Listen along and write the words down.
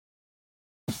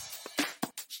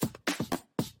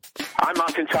I'm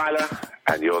Martin Tyler,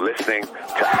 and you're listening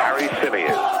to Harry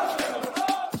Symeou.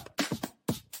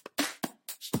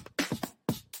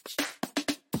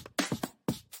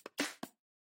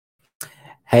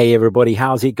 Hey everybody,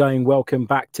 how's it going? Welcome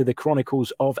back to the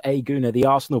Chronicles of a Gooner, the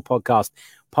Arsenal podcast,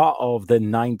 part of the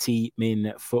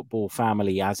 90-Min Football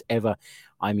family. As ever,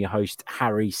 I'm your host,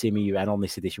 Harry Symeou, and on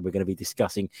this edition, we're going to be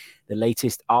discussing the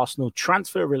latest Arsenal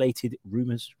transfer-related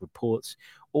rumours, reports,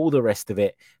 all the rest of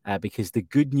it, because the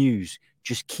good news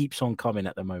just keeps on coming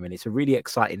at the moment. It's a really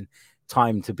exciting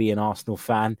time to be an Arsenal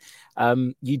fan.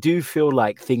 You do feel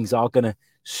like things are going to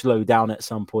slow down at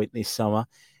some point this summer.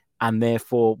 And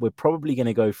therefore, we're probably going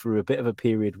to go through a bit of a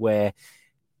period where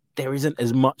there isn't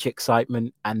as much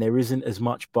excitement and there isn't as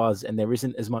much buzz and there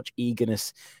isn't as much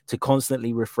eagerness to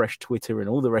constantly refresh Twitter and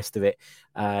all the rest of it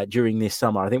during this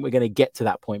summer. I think we're going to get to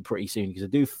that point pretty soon because I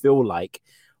do feel like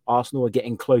Arsenal are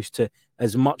getting close to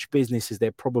as much business as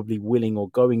they're probably willing or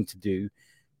going to do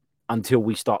until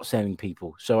we start selling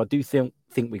people. So I do think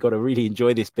we got to really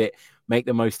enjoy this bit, make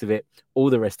the most of it, all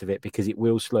the rest of it, because it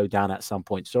will slow down at some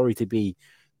point. Sorry to be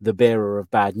the bearer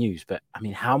of bad news, but I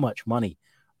mean, how much money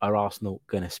are Arsenal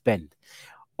going to spend?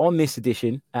 On this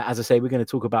edition, as I say, we're going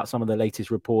to talk about some of the latest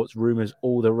reports, rumours,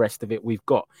 all the rest of it. We've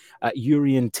got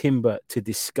Jurrien Timber to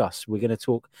discuss. We're going to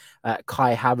talk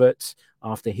Kai Havertz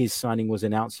after his signing was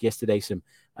announced yesterday. Some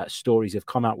stories have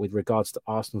come out with regards to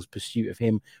Arsenal's pursuit of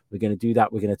him. We're going to do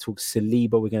that. We're going to talk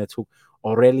Saliba. We're going to talk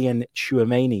Aurelien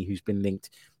Tchouameni, who's been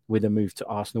linked with a move to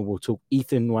Arsenal. We'll talk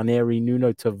Ethan Nwaneri,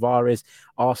 Nuno Tavares,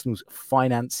 Arsenal's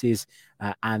finances,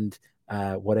 and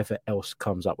whatever else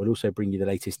comes up. We'll also bring you the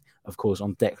latest, of course,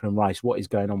 on Declan Rice. What is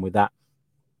going on with that?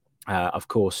 Of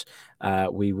course,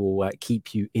 we will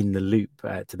keep you in the loop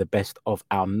to the best of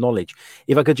our knowledge.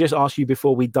 If I could just ask you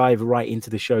before we dive right into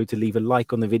the show to leave a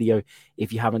like on the video.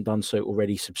 If you haven't done so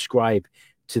already, subscribe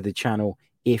to the channel.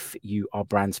 If you are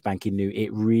brand spanking new,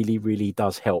 it really, really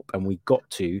does help. And we got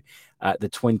to the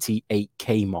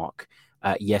 28K mark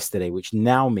yesterday, which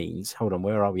now means, hold on,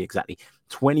 where are we exactly?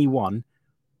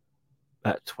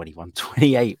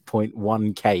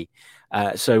 28.1K.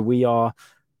 So we are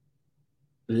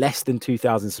less than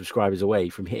 2,000 subscribers away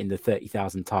from hitting the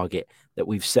 30,000 target that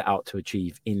we've set out to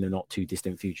achieve in the not too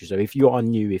distant future. So if you are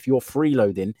new, if you're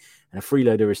freeloading, and a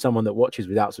freeloader is someone that watches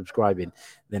without subscribing,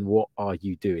 then what are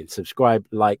you doing? Subscribe,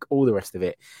 like, all the rest of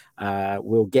it.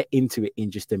 We'll get into it in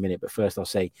just a minute, but first I'll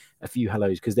say a few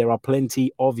hellos because there are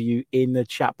plenty of you in the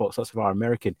chat box. Lots of our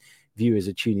American viewers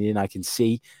are tuning in, I can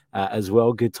see as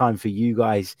well. Good time for you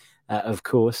guys, of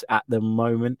course, at the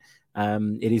moment.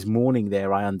 It is morning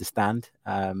there, I understand.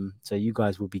 So you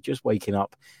guys will be just waking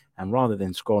up, and rather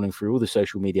than scrolling through all the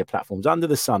social media platforms under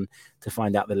the sun to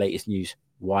find out the latest news,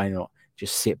 why not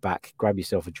just sit back, grab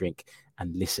yourself a drink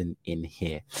and listen in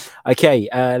here. Okay,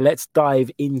 let's dive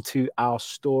into our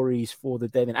stories for the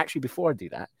day. And actually, before I do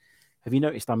that, have you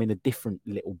noticed I'm in a different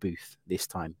little booth this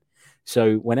time?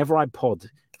 So whenever I pod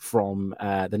from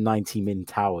the 90-Min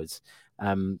Towers,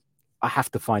 I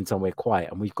have to find somewhere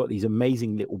quiet. And we've got these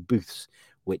amazing little booths,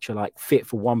 which are like fit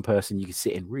for one person. You can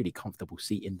sit in really comfortable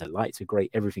seating. The lights are great.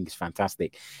 Everything is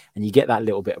fantastic. And you get that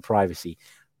little bit of privacy.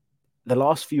 The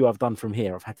last few I've done from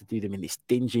here, I've had to do them in this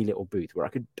dingy little booth where I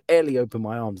could barely open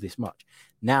my arms this much.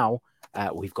 Now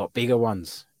we've got bigger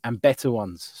ones and better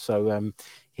ones. So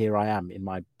here I am in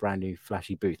my brand new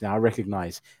flashy booth. Now I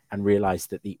recognize and realize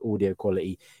that the audio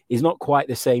quality is not quite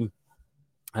the same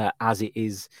as it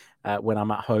is when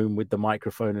I'm at home with the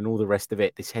microphone and all the rest of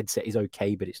it. This headset is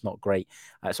okay, but it's not great.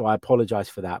 So I apologize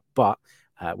for that. But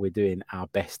we're doing our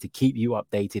best to keep you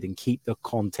updated and keep the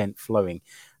content flowing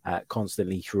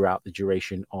constantly throughout the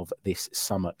duration of this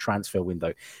summer transfer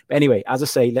window. But anyway, as I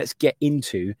say, let's get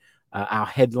into our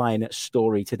headline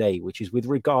story today, which is with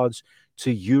regards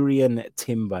to Jurrien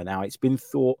Timber. Now, it's been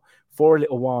thought for a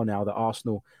little while now that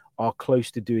Arsenal are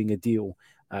close to doing a deal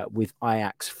with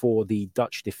Ajax for the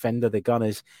Dutch defender. The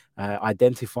Gunners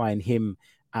identifying him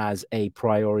as a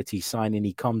priority signing.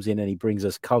 He comes in and he brings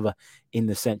us cover in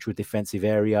the central defensive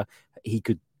area. He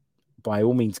could by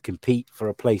all means compete for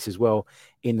a place as well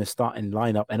in the starting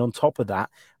lineup. And on top of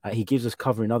that, he gives us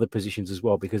cover in other positions as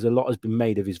well, because a lot has been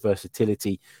made of his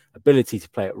versatility, ability to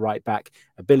play at right back,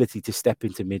 ability to step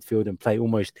into midfield and play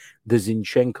almost the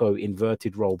Zinchenko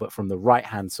inverted role, but from the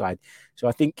right-hand side. So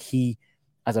I think he,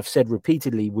 as I've said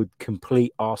repeatedly, would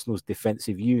complete Arsenal's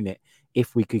defensive unit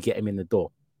if we could get him in the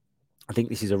door. I think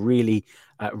this is a really,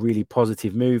 really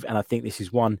positive move. And I think this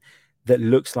is one that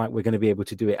looks like we're going to be able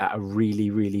to do it at a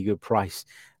really, really good price.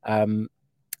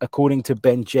 According to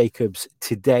Ben Jacobs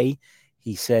today,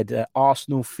 he said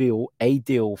Arsenal feel a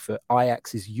deal for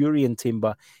Ajax's Jurrien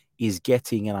Timber is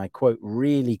getting, and I quote,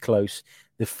 really close.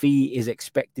 The fee is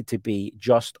expected to be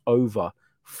just over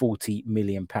 £40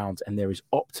 million, and there is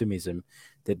optimism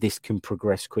that this can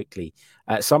progress quickly.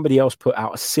 Somebody else put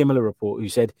out a similar report who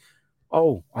said,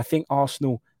 oh, I think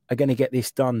Arsenal are going to get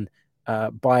this done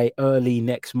by early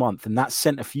next month. And that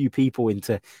sent a few people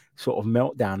into sort of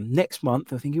meltdown. Next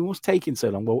month, I think it was taking so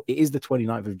long. Well, it is the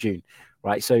 29th of June,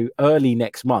 right? So early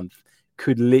next month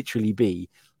could literally be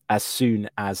as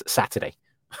soon as Saturday.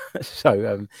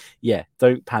 So, yeah,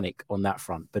 don't panic on that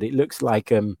front. But it looks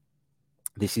like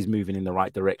this is moving in the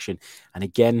right direction. And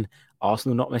again,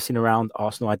 Arsenal not messing around,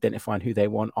 Arsenal identifying who they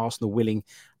want, Arsenal willing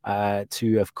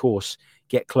to, of course,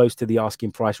 get close to the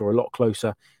asking price or a lot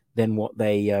closer than what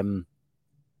they,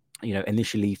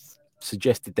 initially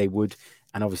suggested they would.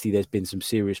 And obviously, there's been some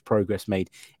serious progress made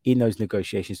in those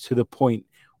negotiations to the point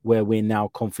where we're now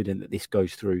confident that this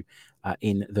goes through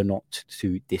in the not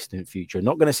too distant future.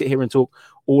 Not going to sit here and talk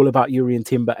all about Jurrien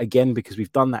Timber again, because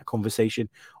we've done that conversation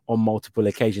on multiple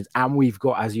occasions. And we've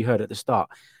got, as you heard at the start,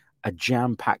 a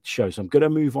jam-packed show. So I'm going to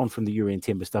move on from the Jurrien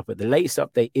Timber stuff. But the latest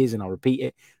update is, and I'll repeat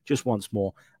it just once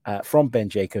more, from Ben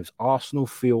Jacobs, Arsenal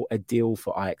feel a deal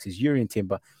for Ajax's Jurrien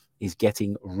Timber is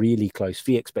getting really close.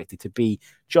 Fee expected to be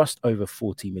just over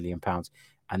 £40 million.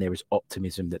 And there is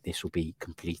optimism that this will be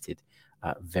completed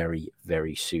very,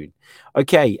 very soon.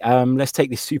 Okay, let's take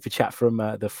this super chat from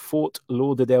the Fort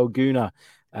Lauderdale Gooner.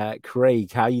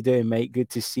 Craig, how you doing, mate?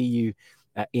 Good to see you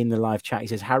in the live chat. He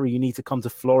says, Harry, you need to come to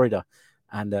Florida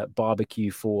and barbecue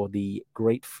for the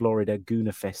Great Florida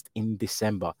Gooner Fest in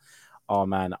December. Oh,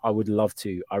 man, I would love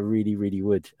to. I really, really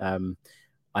would.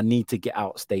 I need to get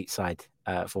out stateside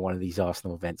for one of these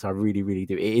Arsenal events. I really, really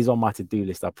do. It is on my to-do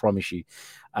list, I promise you.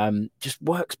 Just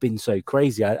work's been so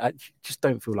crazy. I just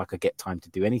don't feel like I get time to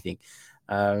do anything.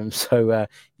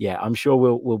 Yeah, I'm sure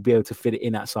we'll be able to fit it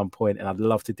in at some point, and I'd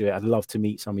love to do it. I'd love to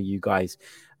meet some of you guys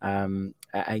and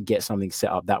get something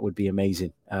set up. That would be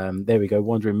amazing. There we go.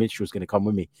 Wandering Mitchell's going to come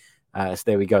with me. So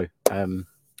there we go.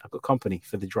 I've got company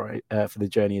for the drive, for the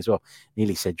journey as well.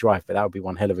 Nearly said drive, but that would be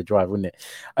one hell of a drive, wouldn't it?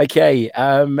 Okay,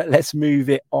 let's move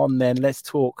it on then. Let's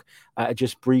talk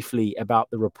just briefly about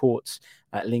the reports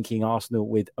linking Arsenal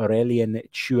with Jurrien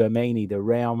Timber, the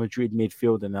Real Madrid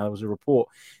midfielder. Now, there was a report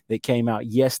that came out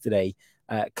yesterday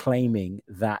claiming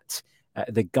that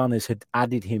the Gunners had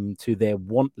added him to their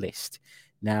want list.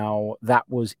 Now, that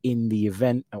was in the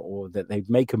event, or that they'd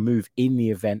make a move in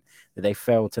the event that they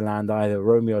failed to land either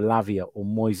Romeo Lavia or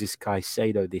Moises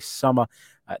Caicedo this summer.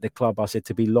 The club are said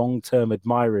to be long-term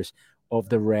admirers of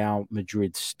the Real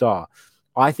Madrid star.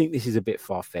 I think this is a bit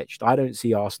far-fetched. I don't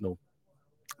see Arsenal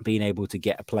being able to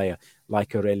get a player like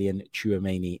Jurrien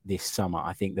Timber this summer.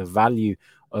 I think the value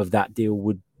of that deal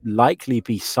would likely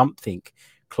be something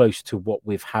close to what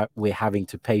we're having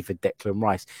to pay for Declan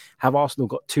Rice. Have Arsenal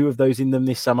got two of those in them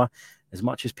this summer? As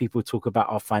much as people talk about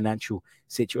our financial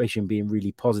situation being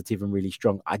really positive and really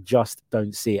strong, I just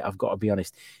don't see it. I've got to be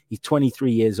honest. He's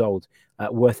 23 years old,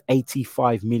 worth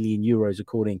 85 million euros,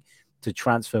 according to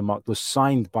Transfermarkt, was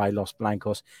signed by Los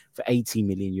Blancos for 80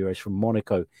 million euros from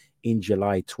Monaco in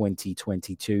July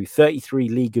 2022. 33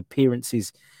 league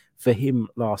appearances for him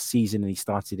last season, and he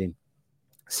started in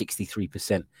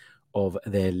 63% of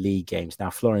their league games. Now,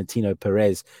 Florentino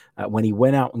Perez, when he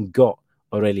went out and got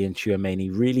Jurrien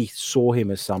Timber, really saw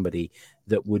him as somebody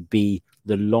that would be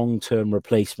the long-term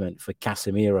replacement for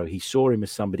Casemiro. He saw him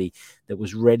as somebody that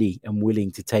was ready and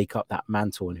willing to take up that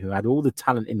mantle and who had all the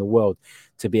talent in the world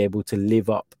to be able to live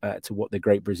up to what the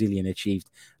great Brazilian achieved,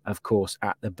 of course,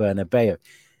 at the Bernabeu.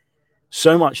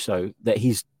 So much so that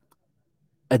he's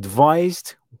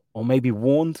advised or maybe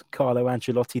warned Carlo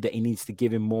Ancelotti that he needs to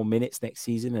give him more minutes next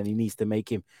season and he needs to make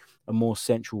him a more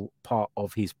central part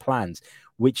of his plans,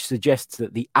 which suggests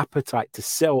that the appetite to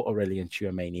sell Jurrien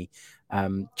Timber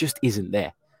just isn't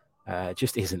there.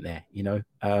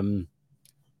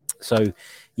 So,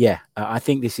 yeah, I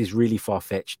think this is really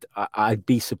far-fetched. I'd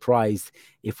be surprised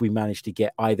if we managed to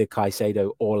get either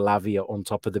Caicedo or Lavia on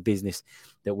top of the business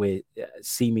that we're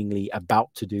seemingly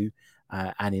about to do,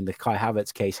 and in the Kai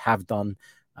Havertz case have done.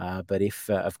 But if,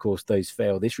 of course, those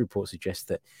fail, this report suggests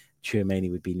that Timber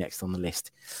would be next on the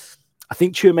list. I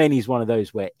think Timber is one of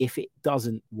those where if it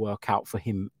doesn't work out for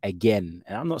him again,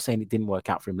 and I'm not saying it didn't work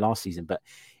out for him last season, but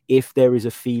if there is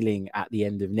a feeling at the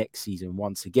end of next season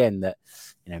once again that,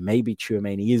 maybe Timber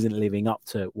isn't living up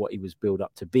to what he was built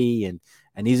up to be and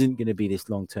isn't going to be this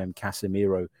long-term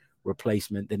Casemiro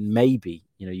replacement, then maybe,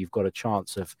 you've got a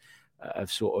chance of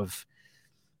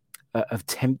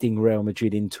tempting Real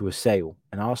Madrid into a sale.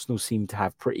 And Arsenal seem to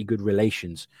have pretty good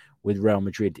relations with Real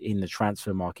Madrid in the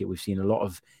transfer market. We've seen a lot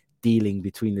of dealing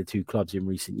between the two clubs in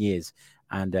recent years.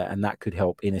 and that could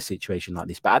help in a situation like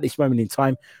this. But at this moment in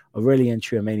time, Aurelien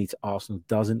Tchouameni to Arsenal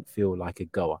doesn't feel like a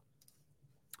goer.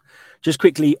 Just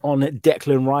quickly on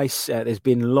Declan Rice, there's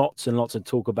been lots and lots of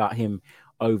talk about him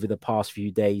over the past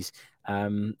few days.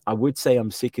 I would say I'm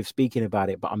sick of speaking about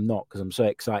it, but I'm not, because I'm so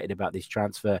excited about this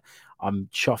transfer. I'm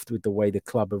chuffed with the way the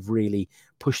club have really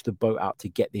pushed the boat out to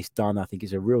get this done. I think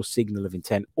it's a real signal of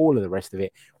intent. All of the rest of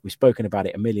it, we've spoken about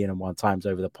it 1,000,001 times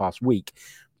over the past week,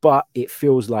 but it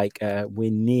feels like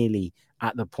we're nearly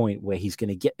at the point where he's going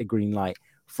to get the green light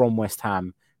from West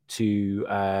Ham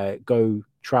to go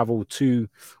travel to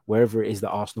wherever it is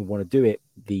that Arsenal want to do it,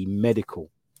 the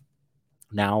medical.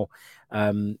 Now,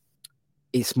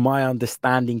 it's my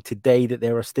understanding today that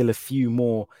there are still a few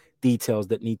more details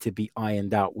that need to be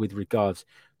ironed out with regards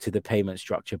to the payment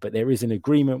structure, but there is an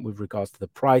agreement with regards to the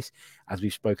price, as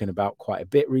we've spoken about quite a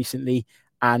bit recently,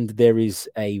 and there is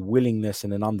a willingness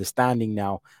and an understanding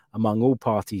now among all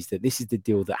parties that this is the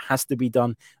deal that has to be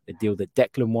done, the deal that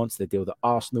Declan wants, the deal that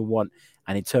Arsenal want,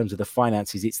 and in terms of the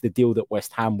finances, it's the deal that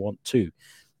West Ham want too.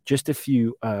 Just a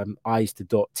few I's to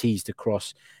dot, T's to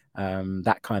cross,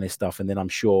 that kind of stuff, and then I'm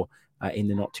sure in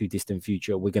the not too distant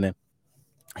future, we're going to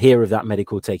hear of that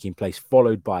medical taking place,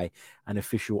 followed by an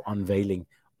official unveiling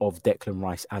of Declan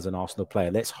Rice as an Arsenal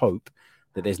player. Let's hope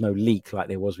that there's no leak like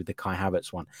there was with the Kai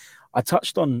Havertz one. I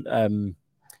touched on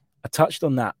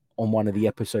that on one of the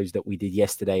episodes that we did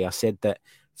yesterday. I said that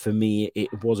for me,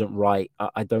 it wasn't right.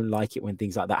 I don't like it when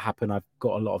things like that happen. I've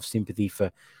got a lot of sympathy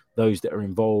for those that are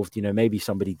involved. You know, maybe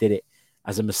somebody did it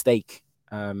as a mistake.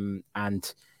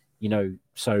 And, you know,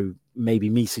 so maybe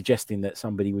me suggesting that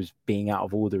somebody was being out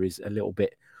of order is a little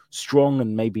bit strong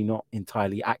and maybe not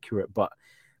entirely accurate. But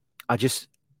I just,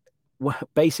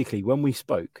 basically, when we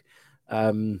spoke,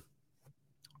 I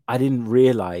didn't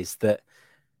realize that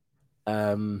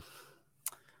I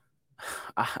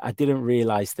didn't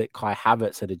realize that Kai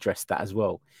Havertz had addressed that as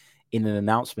well in an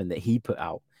announcement that he put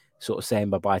out, sort of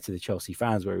saying bye-bye to the Chelsea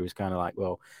fans, where he was kind of like,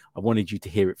 well, I wanted you to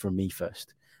hear it from me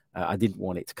first. I didn't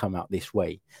want it to come out this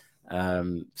way.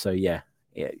 So, yeah,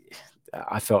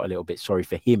 I felt a little bit sorry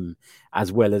for him,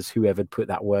 as well as whoever put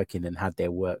that work in and had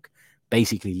their work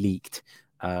basically leaked.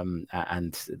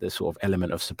 And the sort of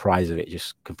element of surprise of it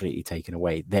just completely taken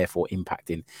away, therefore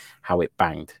impacting how it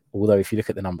banged. Although if you look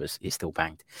at the numbers, it still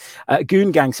banged.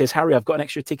 Goon Gang says, Harry, I've got an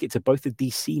extra ticket to both the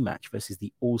DC match versus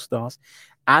the All-Stars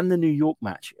and the New York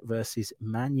match versus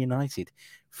Man United.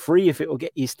 Free if it will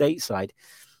get you stateside.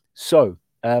 So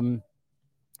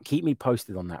keep me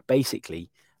posted on that.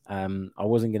 Basically, I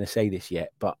wasn't going to say this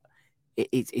yet, but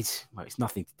it's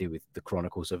nothing to do with the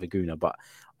Chronicles of Aguna, but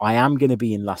I am going to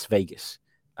be in Las Vegas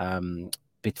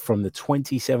from the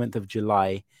 27th of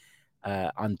July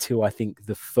until I think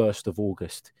the 1st of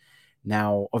August.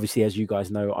 Now, obviously, as you guys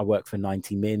know, I work for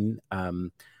 90 Min.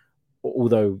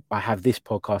 Although I have this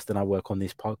podcast and I work on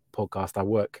this podcast, I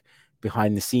work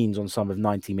behind the scenes on some of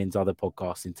 90 Min's other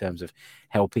podcasts in terms of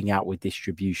helping out with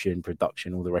distribution,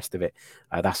 production, all the rest of it.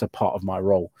 That's a part of my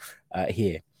role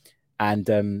here.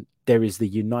 And there is the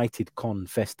United Con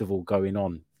Festival going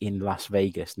on in Las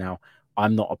Vegas. Now,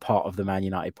 I'm not a part of the Man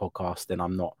United podcast, and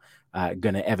I'm not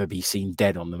going to ever be seen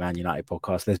dead on the Man United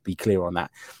podcast. Let's be clear on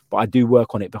that. But I do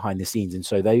work on it behind the scenes. And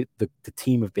so the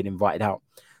team have been invited out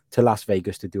to Las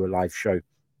Vegas to do a live show.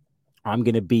 I'm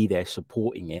going to be there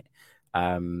supporting it,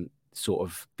 sort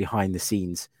of behind the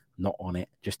scenes, not on it,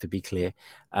 just to be clear.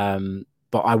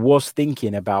 But I was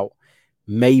thinking about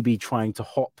maybe trying to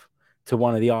hop to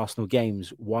one of the Arsenal games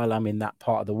while I'm in that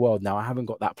part of the world. Now, I haven't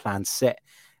got that plan set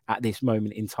at this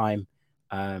moment in time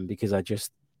because I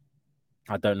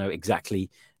don't know exactly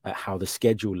how the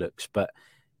schedule looks. But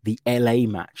the LA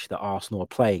match that Arsenal are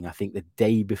playing, I think the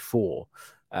day before,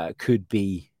 could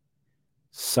be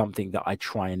something that I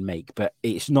try and make. But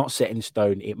it's not set in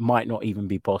stone. It might not even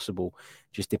be possible,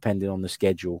 just depending on the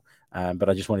schedule. But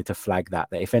I just wanted to flag that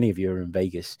if any of you are in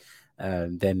Vegas,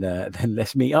 then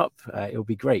let's meet up. It'll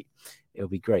be great. It'll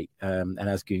be great. And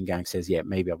as Goon Gang says, yeah,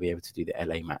 maybe I'll be able to do the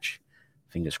LA match.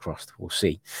 Fingers crossed. We'll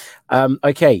see.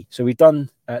 Okay, so we've done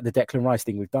the Declan Rice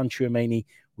thing. We've done Tchouameni.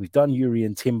 We've done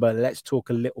Jurrien Timber. Let's talk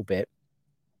a little bit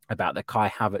about the Kai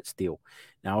Havertz deal.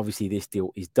 Now, obviously, this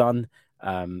deal is done.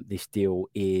 This deal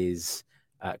is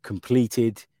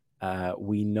completed.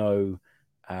 We know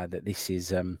that this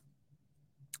is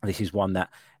one that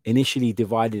initially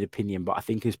divided opinion, but I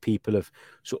think as people have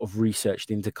sort of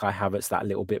researched into Kai Havertz that a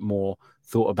little bit more,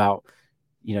 thought about,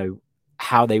 you know,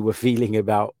 how they were feeling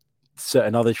about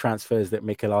certain other transfers that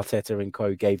Mikel Arteta and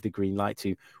co gave the green light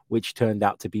to, which turned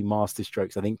out to be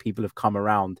masterstrokes. I think people have come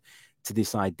around to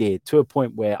this idea to a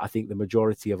point where I think the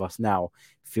majority of us now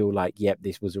feel like, yep,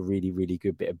 this was a really, really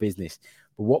good bit of business.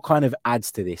 But what kind of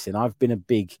adds to this? And I've been a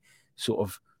big sort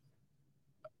of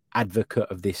advocate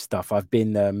of this stuff. I've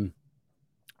been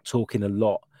talking a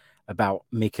lot about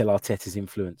Mikel Arteta's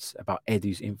influence, about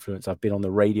Edu's influence. I've been on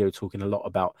the radio talking a lot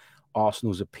about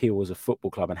Arsenal's appeal as a football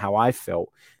club and how I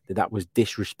felt that that was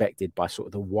disrespected by sort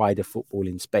of the wider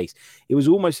footballing space. It was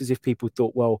almost as if people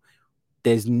thought, well,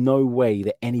 there's no way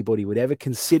that anybody would ever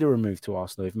consider a move to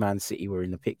Arsenal if Man City were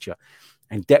in the picture.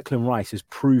 And Declan Rice has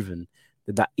proven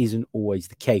that that isn't always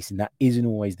the case and that isn't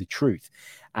always the truth.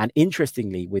 And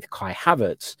interestingly, with Kai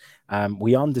Havertz,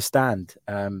 we understand,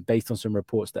 based on some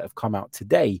reports that have come out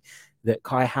today, that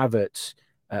Kai Havertz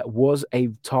was a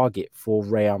target for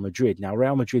Real Madrid. Now,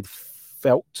 Real Madrid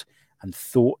felt and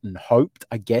thought and hoped,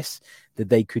 I guess, that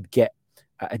they could get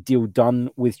a deal done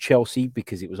with Chelsea,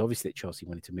 because it was obvious that Chelsea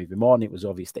wanted to move him on. It was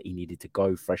obvious that he needed to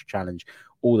go, fresh challenge,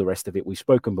 all the rest of it. We've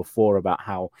spoken before about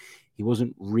how he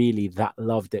wasn't really that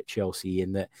loved at Chelsea,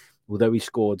 and that although he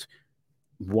scored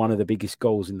one of the biggest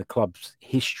goals in the club's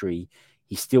history,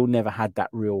 he still never had that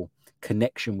real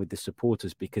connection with the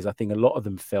supporters, because I think a lot of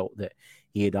them felt that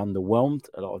he had underwhelmed.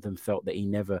 A lot of them felt that he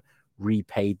never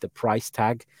repaid the price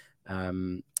tag,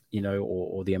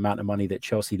 or the amount of money that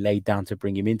Chelsea laid down to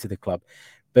bring him into the club.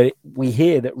 But we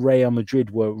hear that Real Madrid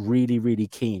were really, really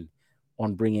keen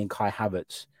on bringing Kai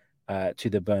Havertz to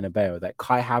the Bernabeu, that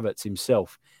Kai Havertz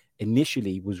himself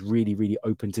initially was really, really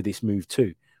open to this move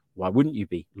too. Why wouldn't you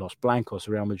be? Los Blancos,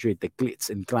 Real Madrid, the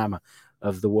glitz and glamour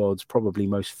of the world's probably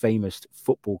most famous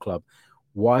football club.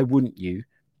 Why wouldn't you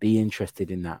be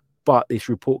interested in that? But this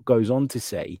report goes on to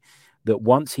say that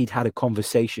once he'd had a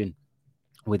conversation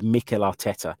with Mikel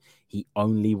Arteta, he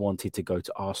only wanted to go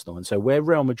to Arsenal. And so where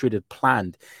Real Madrid had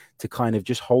planned to kind of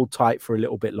just hold tight for a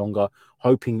little bit longer,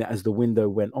 hoping that as the window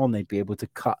went on, they'd be able to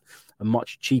cut a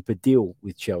much cheaper deal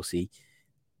with Chelsea,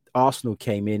 Arsenal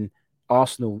came in,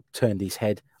 Arsenal turned his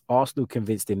head, Arsenal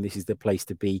convinced him this is the place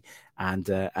to be, and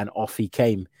off he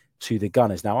came to the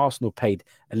Gunners. Now, Arsenal paid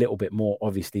a little bit more,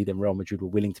 obviously, than Real Madrid were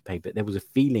willing to pay, but there was a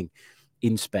feeling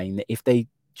in Spain that if they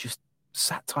just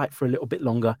sat tight for a little bit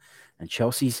longer and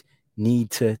Chelsea's need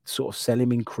to sort of sell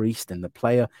him increased and the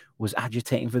player was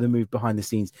agitating for the move behind the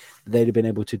scenes, they'd have been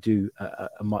able to do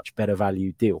a much better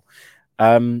value deal.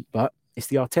 But it's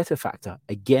the Arteta factor.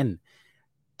 Again,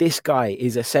 this guy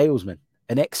is a salesman,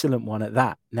 an excellent one at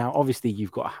that. Now, obviously,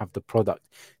 you've got to have the product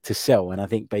to sell. And I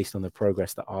think based on the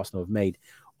progress that Arsenal have made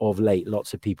of late,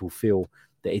 lots of people feel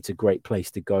that it's a great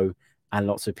place to go. And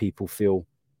lots of people feel,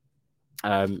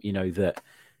 that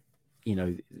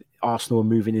Arsenal are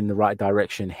moving in the right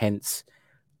direction. Hence,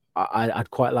 I'd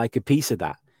quite like a piece of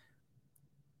that.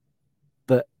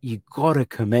 But you got to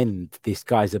commend this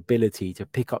guy's ability to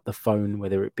pick up the phone,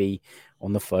 whether it be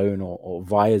on the phone or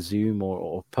via Zoom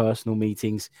or personal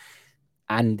meetings,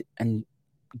 and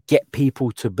get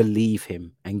people to believe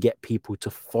him and get people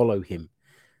to follow him.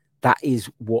 That is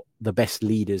what the best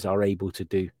leaders are able to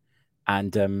do.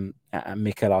 And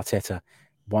Mikel Arteta,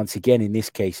 once again, in this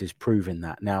case, has proven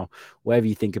that. Now, whatever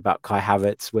you think about Kai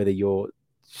Havertz, whether you're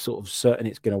sort of certain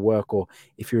it's going to work, or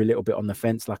if you're a little bit on the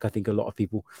fence, like I think a lot of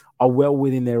people are well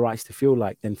within their rights to feel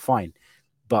like, then fine.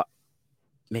 But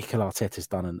Mikel Arteta's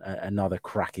done another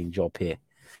cracking job here.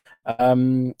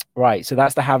 Right, so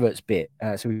that's the Havertz bit.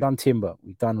 So we've done Timber,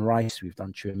 we've done Rice, we've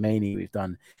done Nwaneri, we've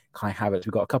done Kai Havertz.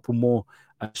 We've got a couple more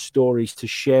stories to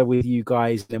share with you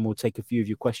guys. Then we'll take a few of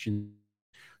your questions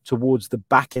towards the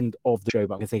back end of the show.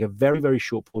 But I'm going to take a very, very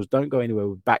short pause. Don't go anywhere.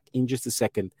 We're back in just a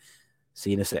second. See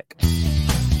you in a sec.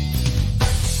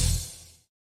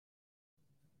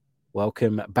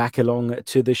 Welcome back along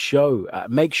to the show.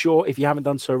 Make sure, if you haven't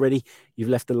done so already, you've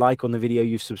left a like on the video,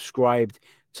 you've subscribed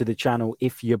to the channel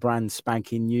if you're brand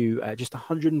spanking new. Just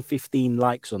 115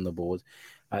 likes on the board.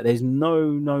 There's no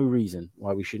reason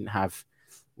why we shouldn't have,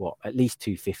 at least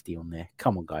 250 on there.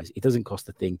 Come on, guys. It doesn't cost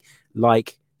a thing.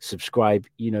 Like, subscribe,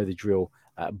 you know the drill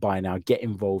by now. Get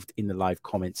involved in the live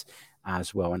comments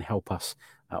as well and help us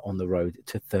on the road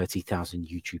to 30,000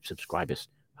 YouTube subscribers.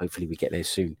 Hopefully we get there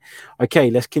soon. Okay,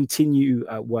 let's continue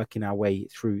working our way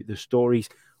through the stories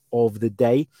of the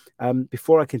day.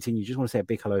 Before I continue, just want to say a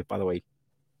big hello, by the way,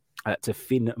 to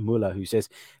Finn Muller, who says,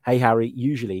 "Hey, Harry,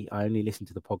 usually I only listen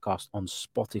to the podcast on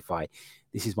Spotify.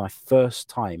 This is my first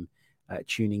time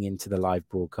tuning into the live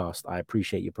broadcast. I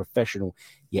appreciate your professional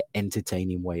yet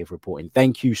entertaining way of reporting."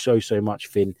 Thank you so much,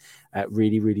 Finn.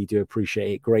 Really do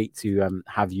appreciate it. Great to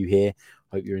have you here.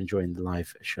 Hope you're enjoying the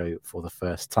live show for the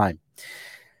first time.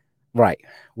 Right,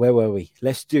 where were we?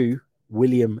 Let's do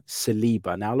William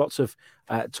Saliba. Now, lots of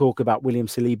talk about William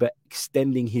Saliba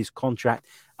extending his contract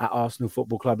at Arsenal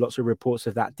Football Club. Lots of reports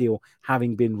of that deal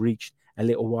having been reached a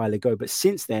little while ago. But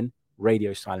since then,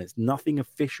 radio silence. Nothing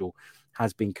official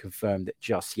has been confirmed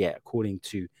just yet. According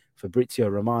to Fabrizio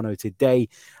Romano today,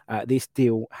 this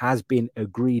deal has been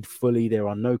agreed fully. There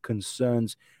are no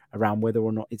concerns around whether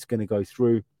or not it's going to go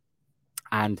through.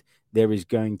 And there is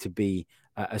going to be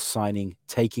a signing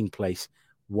taking place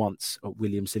once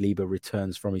William Saliba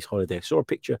returns from his holiday. I saw a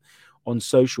picture on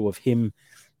social of him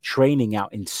training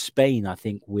out in Spain, I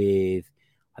think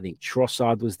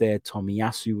Trossard was there,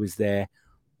 Tomiyasu was there,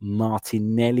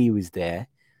 Martinelli was there.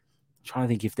 I'm trying to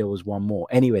think if there was one more.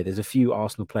 Anyway, there's a few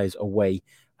Arsenal players away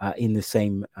in the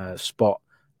same spot,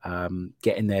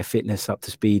 getting their fitness up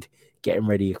to speed, getting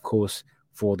ready, of course,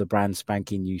 for the brand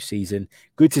spanking new season.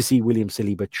 Good to see William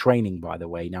Saliba training, by the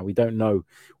way. Now, we don't know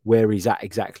where he's at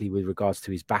exactly with regards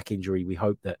to his back injury. We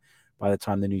hope that by the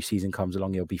time the new season comes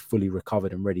along, he'll be fully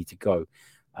recovered and ready to go.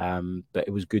 But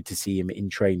it was good to see him in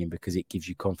training because it gives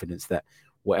you confidence that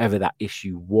whatever that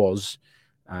issue was,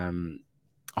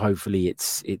 hopefully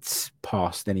it's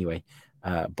passed anyway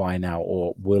by now,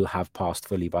 or will have passed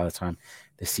fully by the time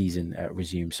the season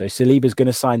resumes. So Saliba's going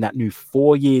to sign that new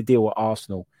 4-year deal at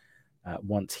Arsenal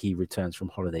once he returns from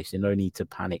holiday. So no need to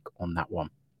panic on that one.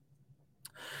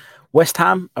 West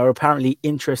Ham are apparently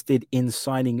interested in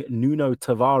signing Nuno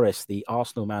Tavares. The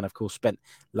Arsenal man, of course, spent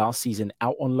last season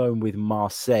out on loan with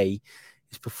Marseille.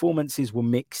 His performances were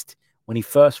mixed. When he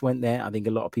first went there, I think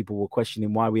a lot of people were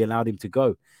questioning why we allowed him to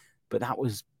go. But that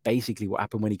was basically what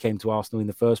happened when he came to Arsenal in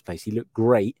the first place. He looked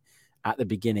great at the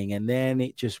beginning, and then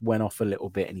it just went off a little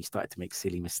bit, and he started to make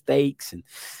silly mistakes. And,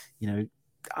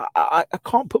 I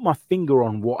can't put my finger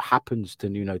on what happens to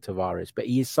Nuno Tavares, but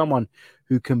he is someone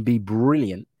who can be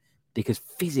brilliant because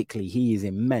physically he is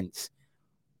immense,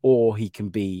 or he can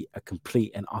be a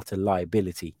complete and utter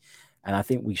liability. And I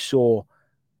think we saw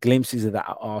glimpses of that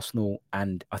at Arsenal,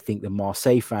 and I think the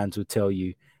Marseille fans will tell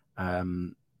you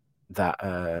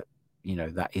that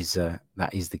is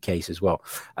the case as well.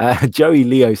 Joey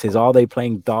Leo says, are they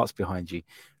playing darts behind you?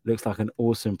 Looks like an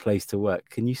awesome place to work.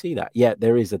 Can you see that? Yeah,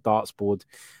 there is a darts board.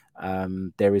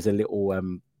 There is a little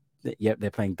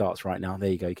they're playing darts right now. There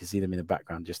you go. You can see them in the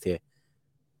background just here.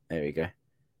 There we go.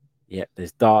 Yeah,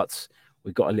 there's darts.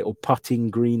 We've got a little putting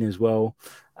green as well.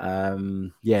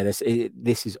 This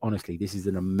is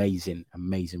an amazing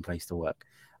place to work.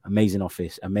 Amazing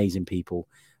office, amazing people.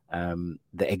 The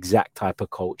exact type of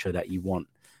culture that you want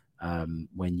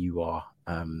when you are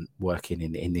working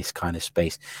in this kind of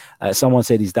space. Someone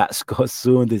said, is that Scott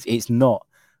Saunders? It's not.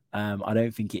 I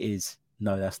don't think it is.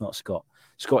 No, that's not Scott.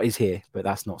 Scott is here, but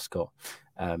that's not Scott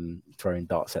throwing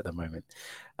darts at the moment.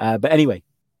 But anyway,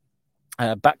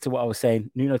 back to what I was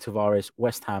saying. Nuno Tavares,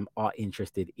 West Ham are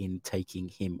interested in taking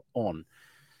him on.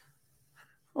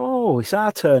 Oh, it's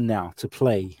our turn now to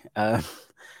play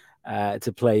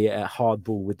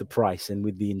hardball with the price and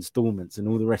with the installments and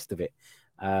all the rest of it.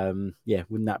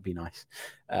 Wouldn't that be nice?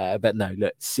 But no,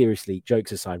 look, seriously,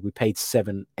 jokes aside, we paid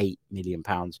 £7-8 million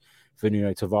for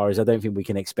Nuno Tavares. I don't think we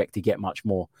can expect to get much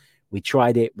more. We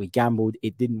tried it, we gambled,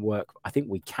 it didn't work. I think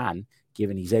we can,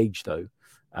 given his age though,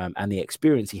 and the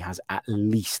experience he has, at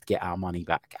least get our money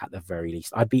back at the very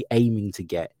least. I'd be aiming to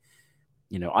get,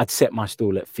 I'd set my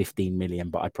stall at 15 million,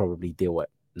 but I'd probably deal at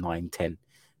 9-10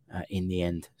 in the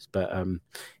end. But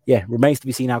remains to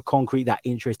be seen how concrete that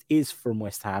interest is from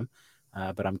West Ham.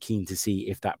 But I'm keen to see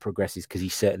if that progresses, because he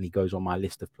certainly goes on my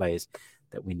list of players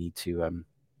that we need to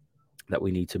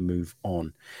move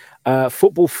on.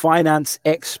 Football finance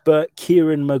expert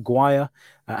Kieran Maguire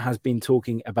has been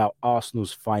talking about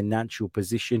Arsenal's financial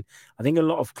position. I think a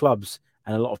lot of clubs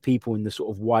and a lot of people in the sort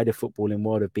of wider footballing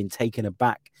world have been taken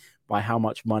aback by how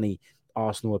much money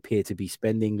Arsenal appear to be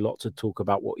spending. Lots of talk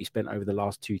about what he spent over the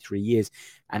last 2-3 years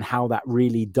and how that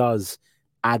really does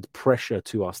add pressure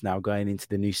to us now going into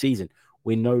the new season.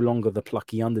 We're no longer the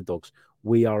plucky underdogs.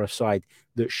 We are a side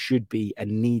that should be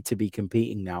and need to be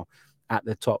competing now at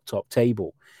the top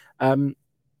table.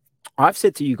 I've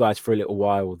said to you guys for a little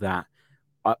while that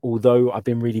although I've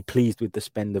been really pleased with the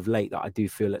spend of late, that I do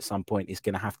feel at some point it's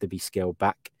going to have to be scaled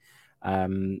back.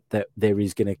 That there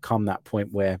is going to come that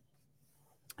point where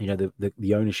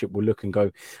the ownership will look and go,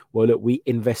 well, look, we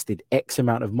invested X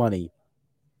amount of money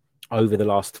over the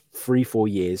last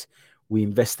 3-4 years. We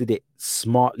invested it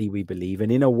smartly, we believe,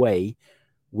 and in a way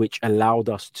which allowed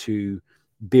us to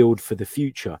build for the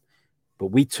future. But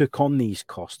we took on these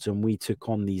costs and we took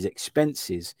on these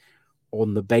expenses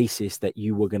on the basis that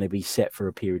you were going to be set for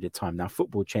a period of time. Now,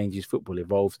 football changes, football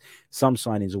evolves. Some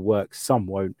signings will work, some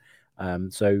won't.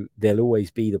 So there'll always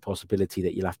be the possibility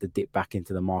that you'll have to dip back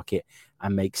into the market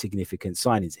and make significant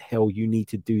signings. Hell, you need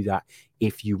to do that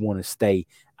if you want to stay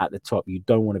at the top. You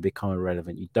don't want to become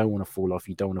irrelevant. You don't want to fall off.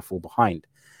 You don't want to fall behind.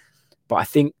 But I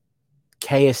think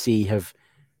KSE have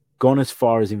gone as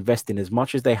far as investing as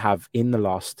much as they have in the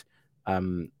last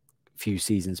few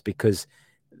seasons, because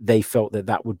they felt that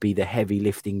that would be the heavy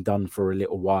lifting done for a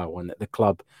little while, and that the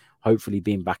club, hopefully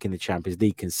being back in the Champions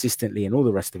League consistently and all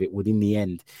the rest of it, would in the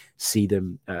end see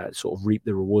them sort of reap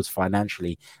the rewards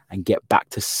financially and get back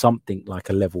to something like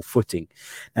a level footing.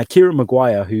 Now, Kieran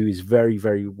Maguire, who is very,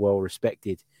 very well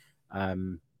respected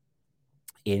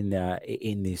in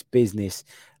this business,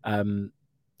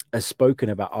 has spoken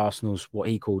about Arsenal's what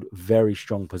he called very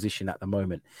strong position at the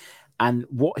moment, and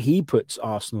what he puts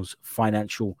Arsenal's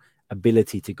financial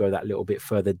ability to go that little bit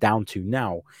further down to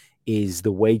now is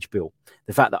the wage bill.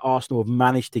 The fact that Arsenal have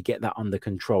managed to get that under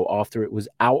control after it was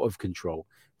out of control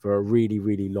for a really,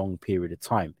 really long period of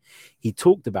time. He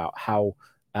talked about how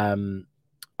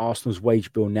Arsenal's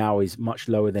wage bill now is much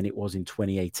lower than it was in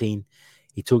 2018.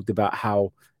 He talked about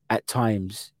how at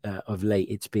times of late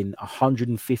it's been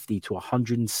 150 to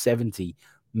 170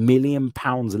 million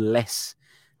pounds less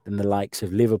than the likes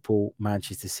of Liverpool,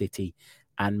 Manchester City,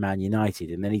 and Man United.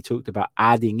 And then he talked about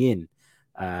adding in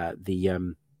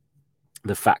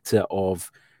the factor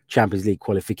of Champions League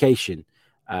qualification,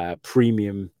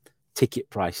 premium ticket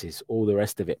prices, all the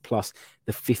rest of it, plus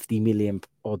the 50 million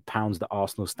odd pounds that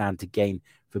Arsenal stand to gain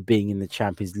for being in the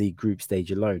Champions League group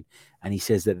stage alone. And he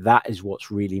says that that is what's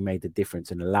really made the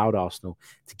difference and allowed Arsenal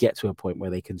to get to a point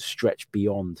where they can stretch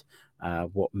beyond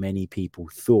what many people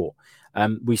thought.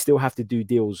 We still have to do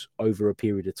deals over a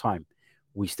period of time.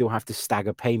 We still have to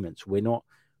stagger payments. We're not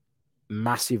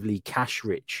massively cash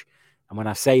rich. And when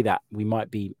I say that, we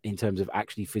might be in terms of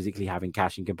actually physically having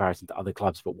cash in comparison to other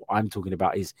clubs. But what I'm talking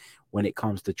about is when it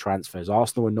comes to transfers,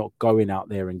 Arsenal are not going out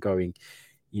there and going,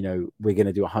 you know, we're going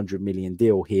to do a 100 million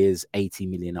deal. Here's 80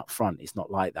 million up front. It's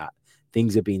not like that.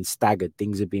 Things are being staggered.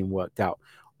 Things are being worked out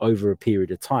over a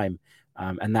period of time.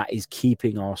 And that is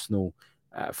keeping Arsenal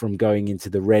from going into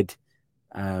the red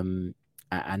and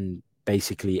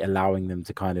basically allowing them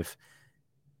to kind of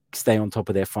stay on top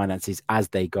of their finances as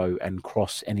they go and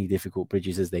cross any difficult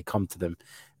bridges as they come to them,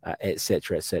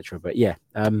 etc., etc. But yeah,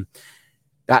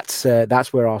 that's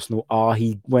where Arsenal are.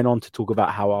 He went on to talk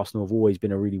about how Arsenal have always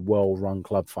been a really well-run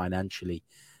club financially,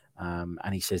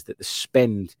 and he says that the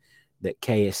spend that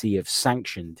KSE have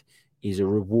sanctioned is a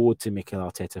reward to Mikel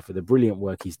Arteta for the brilliant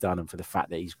work he's done and for the fact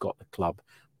that he's got the club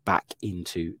back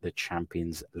into the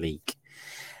Champions League.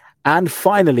 And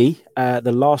finally,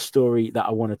 the last story that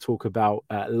I want to talk about,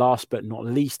 last but not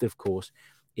least, of course,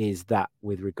 is that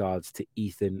with regards to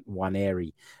Ethan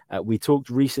Nwaneri. We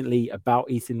talked recently about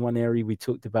Ethan Nwaneri. We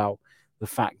talked about the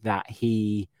fact that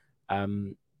he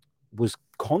was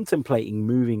contemplating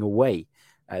moving away,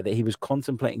 that he was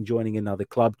contemplating joining another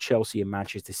club. Chelsea and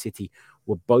Manchester City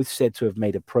were both said to have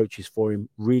made approaches for him.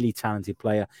 Really talented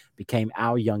player, became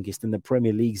our youngest and the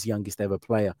Premier League's youngest ever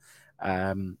player.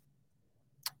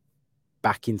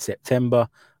 Back in September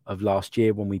of last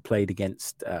year when we played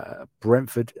against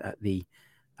Brentford at the,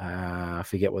 I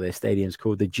forget what their stadium's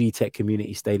called, the G-Tech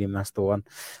Community Stadium, that's the one.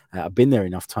 I've been there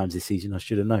enough times this season, I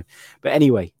should have known. But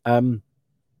anyway,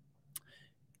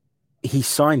 he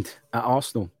signed at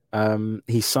Arsenal.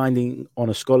 He's signing on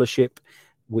a scholarship,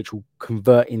 which will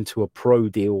convert into a pro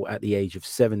deal at the age of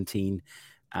 17.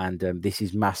 And this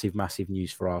is massive, massive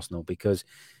news for Arsenal because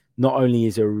not only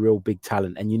is there a real big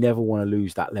talent, and you never want to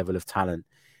lose that level of talent,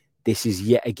 this is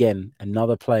yet again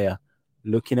another player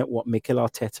looking at what Mikel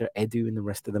Arteta, Edu, and the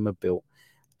rest of them have built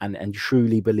and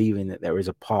truly believing that there is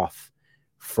a path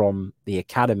from the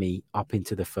academy up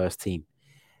into the first team.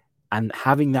 And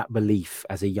having that belief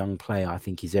as a young player, I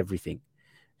think, is everything.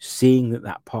 Seeing that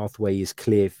that pathway is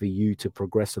clear for you to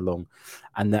progress along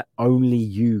and that only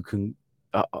you can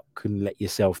let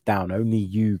yourself down. Only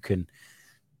you can,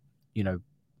 you know,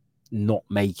 not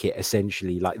make it,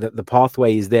 essentially. Like the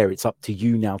pathway is there. It's up to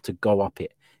you now to go up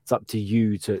it. It's up to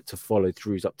you to follow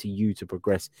through. It's up to you to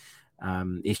progress.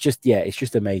 It's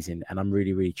just amazing. And I'm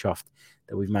really, really chuffed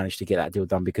that we've managed to get that deal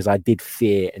done because I did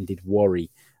fear and did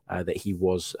worry that he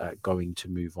was going to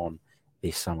move on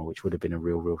this summer, which would have been a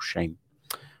real, real shame.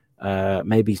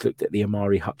 Maybe he's looked at the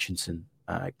Amari Hutchinson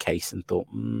case and thought,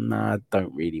 nah, I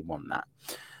don't really want that.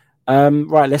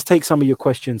 Right, let's take some of your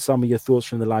questions, some of your thoughts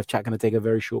from the live chat. Going to take a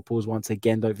very short pause once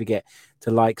again. Don't forget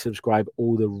to like, subscribe,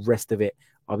 all the rest of it.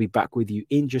 I'll be back with you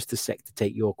in just a sec to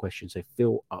take your questions. So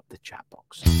fill up the chat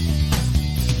box.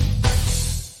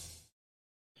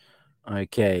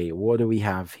 Okay, what do we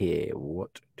have here?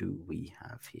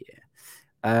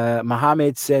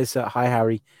 Mohammed says, hi,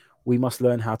 Harry. We must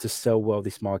learn how to sell well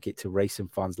this market to raise some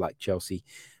funds like Chelsea.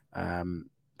 They're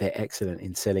excellent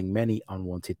in selling many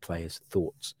unwanted players.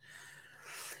 Thoughts?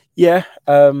 Yeah,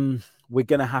 we're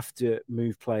going to have to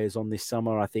move players on this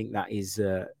summer. I think that is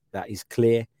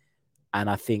clear. And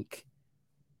I think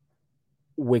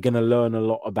we're going to learn a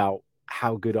lot about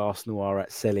how good Arsenal are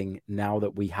at selling now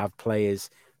that we have players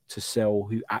to sell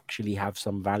who actually have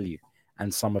some value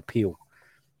and some appeal.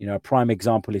 You know, a prime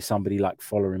example is somebody like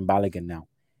Folarin Balogun now.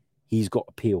 He's got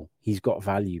appeal. He's got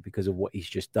value because of what he's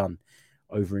just done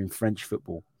over in French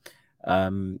football.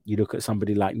 You look at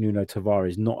somebody like Nuno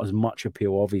Tavares, not as much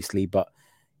appeal, obviously, but,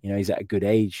 you know, he's at a good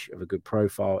age, of a good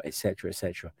profile, etc.,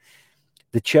 etc.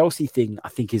 The Chelsea thing, I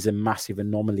think, is a massive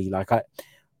anomaly. Like,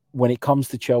 when it comes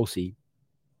to Chelsea,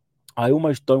 I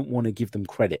almost don't want to give them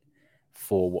credit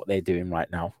for what they're doing right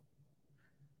now,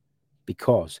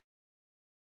 because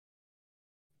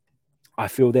I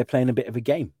feel they're playing a bit of a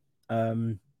game.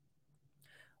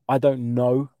 I don't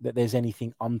know that there's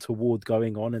anything untoward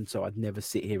going on, and so I'd never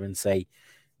sit here and say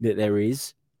that there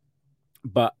is.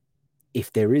 But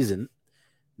if there isn't,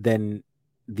 then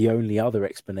the only other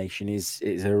explanation is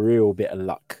a real bit of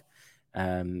luck.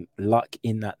 Luck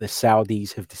in that the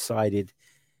Saudis have decided...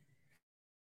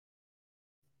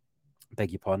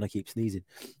 Beg your pardon, I keep sneezing.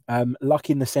 Luck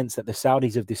in the sense that the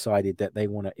Saudis have decided that they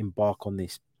want to embark on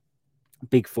this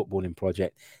big footballing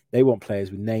project. They want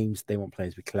players with names. They want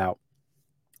players with clout.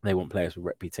 They want players with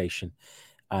reputation.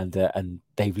 And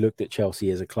they've looked at Chelsea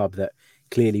as a club that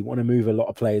clearly want to move a lot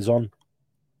of players on.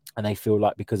 And they feel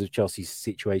like because of Chelsea's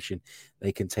situation,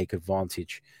 they can take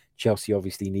advantage. Chelsea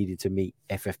obviously needed to meet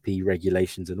FFP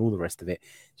regulations and all the rest of it.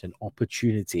 It's an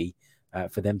opportunity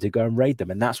for them to go and raid them.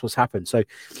 And that's what's happened. So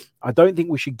I don't think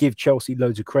we should give Chelsea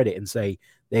loads of credit and say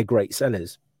they're great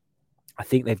sellers. I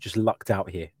think they've just lucked out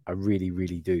here. I really,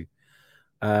 really do.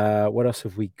 What else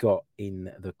have we got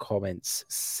in the comments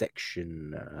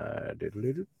section?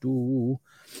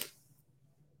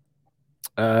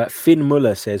 Finn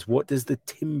Muller says, what does the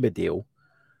Timber deal...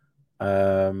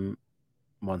 1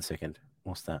 second.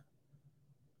 What's that?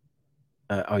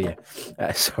 Oh, yeah.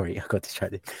 Sorry, I got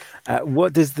distracted.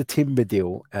 What does the Timber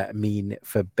deal mean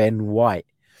for Ben White?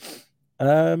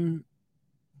 I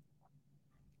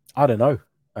don't know.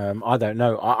 I don't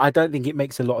know. I don't think it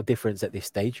makes a lot of difference at this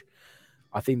stage.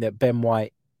 I think that Ben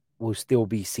White will still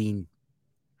be seen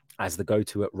as the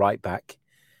go-to at right back.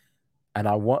 And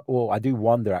I do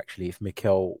wonder, actually, if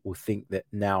Mikel will think that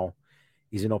now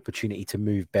is an opportunity to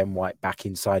move Ben White back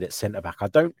inside at centre-back. I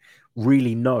don't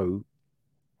really know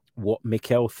what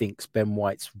Mikel thinks Ben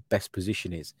White's best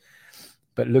position is.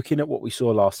 But looking at what we saw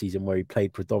last season, where he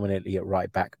played predominantly at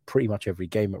right back, pretty much every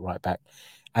game at right back,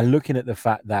 and looking at the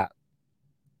fact that,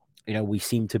 you know, we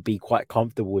seem to be quite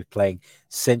comfortable with playing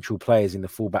central players in the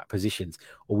fullback positions,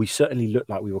 or we certainly looked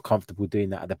like we were comfortable doing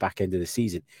that at the back end of the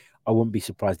season. I wouldn't be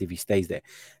surprised if he stays there.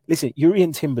 Listen,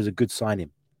 Jurrien Timber's a good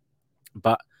signing,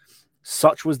 but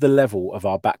such was the level of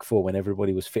our back four when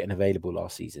everybody was fit and available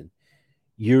last season.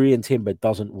 Jurrien Timber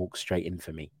doesn't walk straight in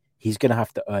for me. He's going to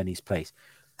have to earn his place.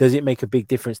 Does it make a big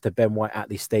difference to Ben White at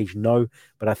this stage? No,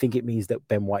 but I think it means that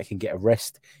Ben White can get a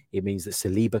rest. It means that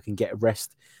Saliba can get a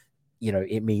rest. You know,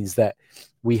 it means that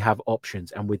we have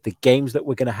options. And with the games that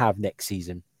we're going to have next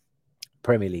season,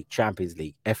 Premier League, Champions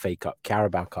League, FA Cup,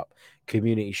 Carabao Cup,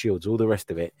 Community Shields, all the rest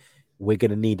of it, we're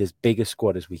going to need as big a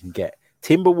squad as we can get.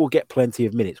 Timber will get plenty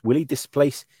of minutes. Will he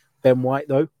displace Ben White,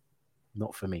 though?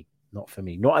 Not for me. Not for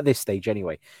me. Not at this stage,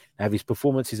 anyway. Now, if his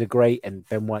performances are great and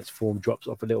Ben White's form drops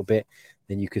off a little bit,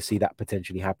 then you could see that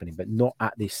potentially happening, but not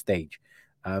at this stage.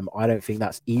 I don't think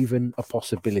that's even a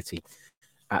possibility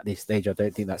at this stage. I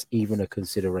don't think that's even a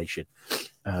consideration.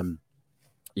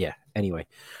 Yeah, anyway.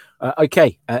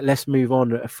 Okay, let's move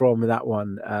on from that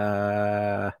one.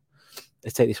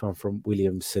 Let's take this one from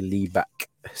William Salibak.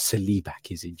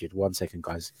 Salibak is injured. 1 second,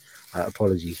 guys.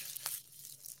 Apologies.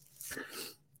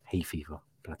 Hay fever.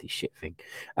 Bloody shit thing.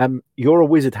 You're a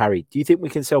wizard, Harry. Do you think we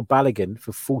can sell Balogun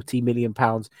for £40 million,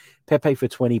 Pepe for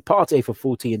 20, Partey for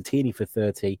 40, and Tierney for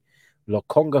 30,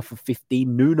 Lokonga for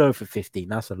 15, Nuno for 15?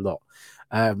 That's a lot.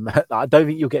 I don't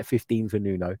think you'll get 15 for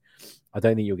Nuno. I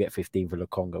don't think you'll get 15 for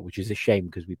Lokonga, which is a shame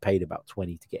because we paid about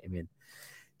 20 to get him in.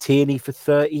 Tierney for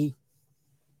 30.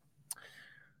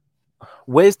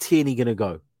 Where's Tierney going to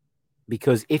go?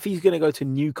 Because if he's going to go to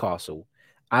Newcastle,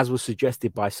 as was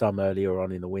suggested by some earlier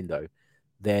on in the window,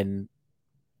 then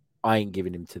I ain't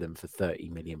giving him to them for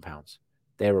 £30 million.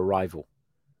 They're a rival.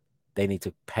 They need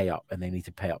to pay up, and they need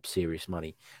to pay up serious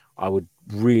money. I would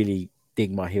really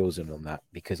dig my heels in on that,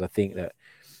 because I think that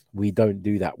we don't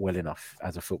do that well enough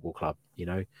as a football club, you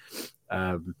know.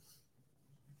 I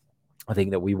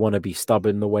think that we want to be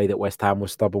stubborn the way that West Ham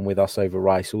was stubborn with us over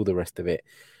Rice, all the rest of it.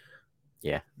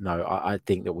 Yeah, no, I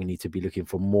think that we need to be looking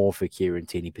for more for Kieran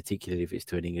Tierney, particularly if it's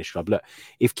to an English club. Look,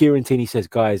 if Kieran Tierney says,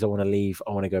 guys, I want to leave,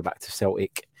 I want to go back to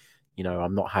Celtic,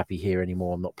 I'm not happy here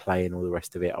anymore. I'm not playing, all the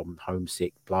rest of it. I'm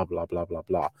homesick, blah, blah, blah, blah,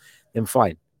 blah. Then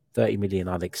fine. 30 million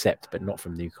I'd accept, but not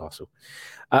from Newcastle.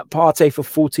 Partey for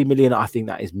 40 million. I think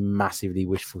that is massively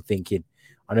wishful thinking.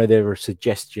 I know there are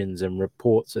suggestions and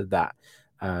reports of that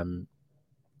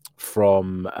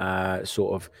from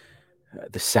sort of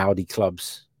the Saudi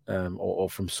clubs or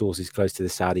from sources close to the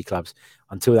Saudi clubs.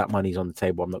 Until that money's on the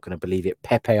table, I'm not going to believe it.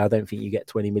 Pepe, I don't think you get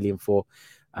 20 million for.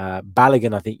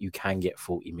 Balogun, I think you can get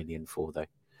 40 million for, though.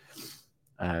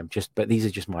 But these are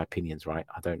just my opinions, right?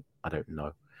 I don't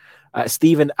know.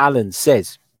 Stephen Allen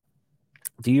says,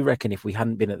 do you reckon if we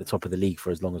hadn't been at the top of the league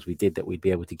for as long as we did, that we'd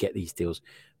be able to get these deals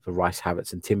for Rice,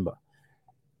 Havertz and Timber?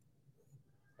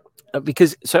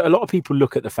 Because a lot of people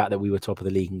look at the fact that we were top of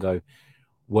the league and go,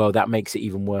 well, that makes it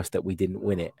even worse that we didn't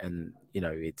win it. And,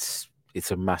 it's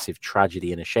a massive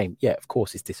tragedy and a shame. Yeah, of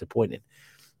course, it's disappointing.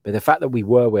 But the fact that we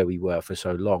were where we were for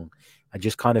so long and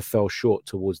just kind of fell short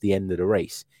towards the end of the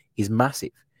race is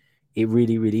massive. It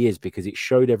really, really is, because it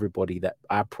showed everybody that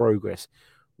our progress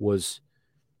was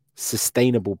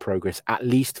sustainable progress, at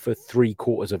least for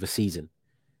 3/4 of a season,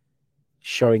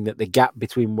 showing that the gap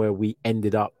between where we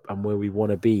ended up and where we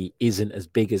want to be isn't as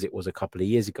big as it was a couple of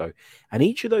years ago. And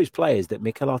each of those players that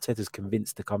Mikel Arteta's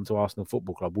convinced to come to Arsenal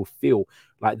Football Club will feel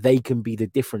like they can be the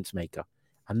difference maker.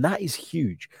 And that is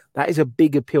huge. That is a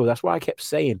big appeal. That's why I kept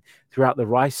saying throughout the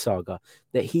Rice saga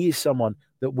that he is someone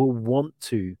that will want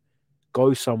to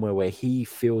go somewhere where he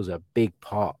feels a big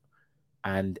part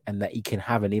and that he can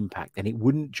have an impact. And it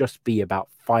wouldn't just be about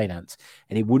finance,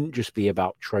 and it wouldn't just be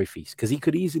about trophies, because he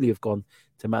could easily have gone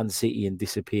to Man City and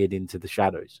disappeared into the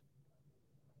shadows.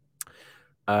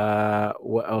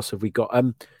 What else have we got?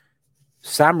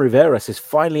 Sam Rivera says,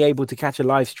 finally able to catch a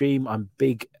live stream. I'm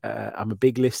a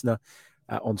big listener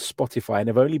on Spotify, and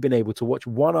I've only been able to watch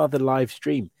one other live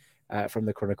stream from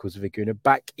the Chronicles of Aguna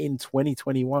back in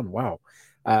 2021. Wow.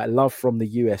 Love from the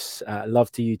US.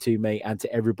 Love to you too, mate, and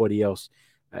to everybody else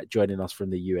joining us from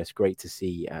the US. Great to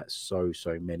see so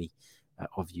many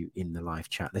of you in the live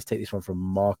chat. Let's take this one from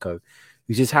Marco,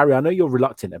 who says, Harry, I know you're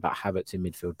reluctant about Havertz in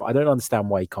midfield, but I don't understand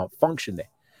why he can't function there.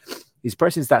 His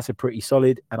pressing stats are pretty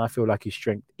solid, and I feel like his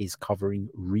strength is covering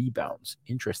rebounds.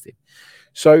 Interesting.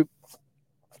 So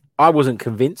I wasn't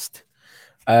convinced.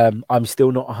 I'm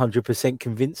still not 100%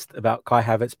 convinced about Kai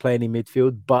Havertz playing in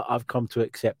midfield, but I've come to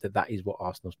accept that is what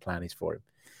Arsenal's plan is for him.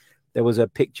 There was a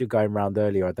picture going around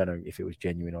earlier, I don't know if it was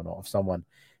genuine or not, of someone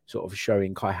sort of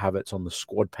showing Kai Havertz on the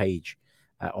squad page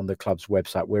on the club's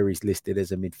website where he's listed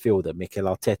as a midfielder. Mikel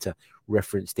Arteta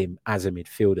referenced him as a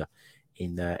midfielder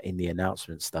in the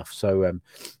announcement stuff. So,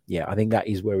 I think that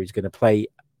is where he's going to play.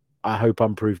 I hope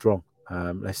I'm proved wrong.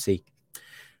 Let's see.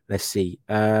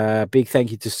 Big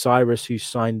thank you to Cyrus, who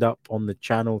signed up on the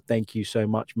channel. Thank you so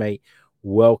much, mate.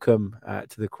 Welcome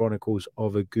to the Chronicles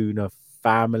of Aguna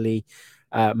family.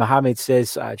 Mohammed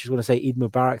says, I just want to say Eid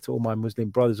Mubarak to all my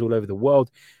Muslim brothers all over the world.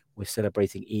 We're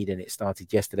celebrating Eid, and it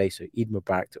started yesterday. So Eid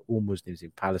Mubarak to all Muslims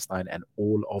in Palestine and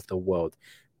all of the world.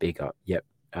 Big up. Yep.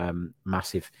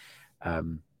 Massive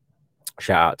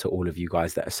shout out to all of you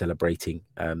guys that are celebrating.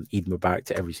 Eid Mubarak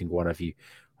to every single one of you.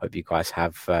 Hope you guys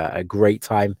have a great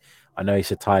time. I know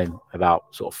it's a time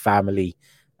about sort of family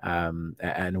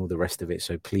and all the rest of it.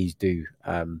 So please do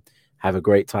have a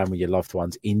great time with your loved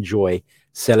ones. Enjoy,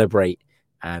 celebrate,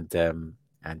 and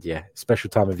special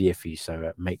time of year for you.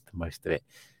 So make the most of it.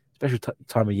 Special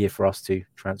time of year for us too.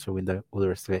 Transfer window, all the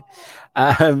rest of it.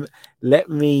 Let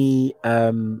me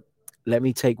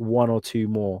take one or two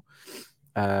more.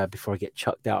 Before I get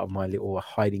chucked out of my little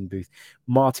hiding booth.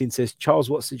 Martin says, Charles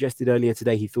Watts suggested earlier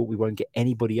today he thought we won't get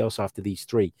anybody else after these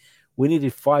three. We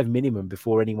needed 5 minimum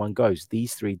before anyone goes.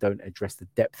 These three don't address the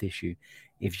depth issue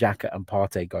if Xhaka and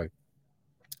Partey go.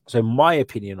 So my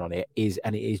opinion on it is,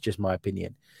 and it is just my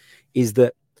opinion, is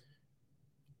that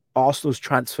Arsenal's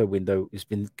transfer window has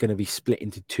been going to be split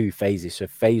into 2 phases. So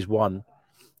phase 1,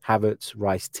 Havertz,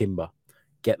 Rice, Timber.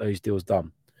 Get those deals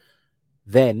done.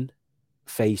 Then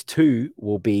phase 2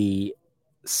 will be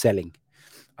selling.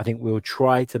 I think we'll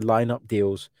try to line up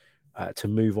deals to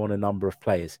move on a number of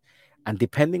players. And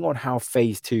depending on how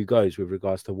phase 2 goes with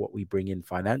regards to what we bring in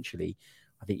financially,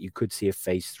 I think you could see a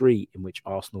phase 3 in which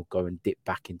Arsenal go and dip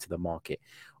back into the market.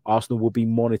 Arsenal will be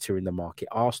monitoring the market.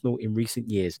 Arsenal in recent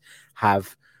years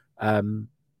have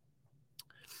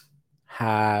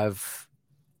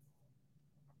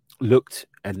looked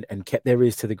and kept their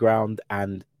ears to the ground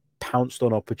and pounced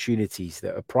on opportunities.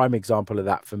 That a prime example of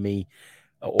that for me,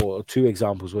 or 2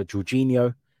 examples, were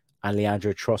Jorginho and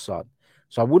Leandro Trossard.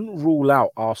 So I wouldn't rule out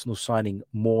Arsenal signing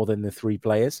more than the 3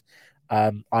 players.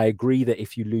 I agree that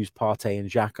if you lose Partey and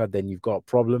Xhaka, then you've got a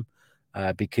problem.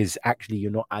 because actually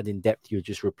you're not adding depth, you're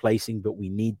just replacing, but we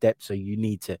need depth. So you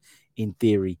need to, in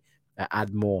theory,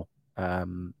 add more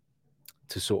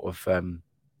to sort of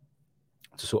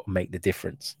make the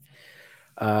difference.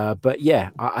 But yeah,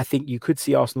 I think you could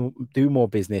see Arsenal do more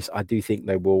business. I do think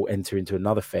they will enter into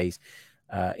another phase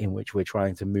in which we're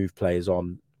trying to move players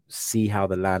on, see how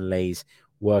the land lays,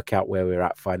 work out where we're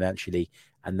at financially,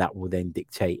 and that will then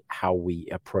dictate how we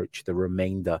approach the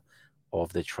remainder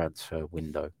of the transfer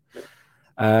window.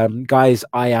 Guys,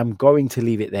 I am going to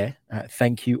leave it there.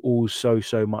 Thank you all so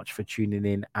much for tuning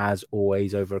in. As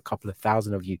always, over a couple of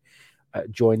thousand of you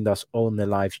joined us on the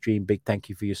live stream. Big thank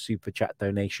you for your super chat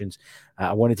donations.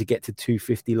 I wanted to get to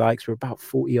 250 likes. We're about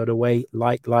 40 odd away.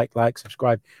 Like,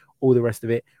 subscribe, all the rest of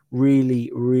it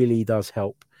really does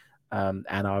help. And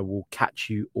I will catch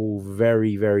you all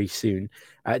very soon.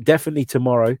 Definitely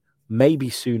tomorrow, maybe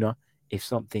sooner if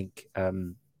something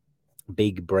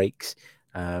big breaks.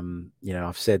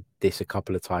 I've said this a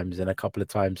couple of times, and a couple of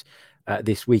times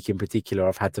this week in particular,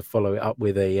 I've had to follow it up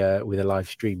with a live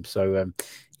stream. So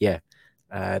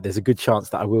there's a good chance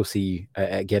that I will see you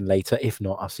again later. If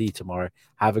not, I'll see you tomorrow.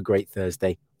 Have a great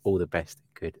Thursday. All the best.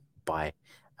 Goodbye.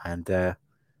 And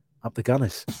up the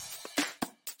Gunners.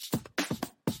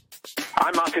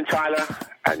 I'm Martin Tyler,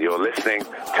 and you're listening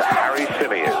to Harry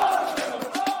Symeou.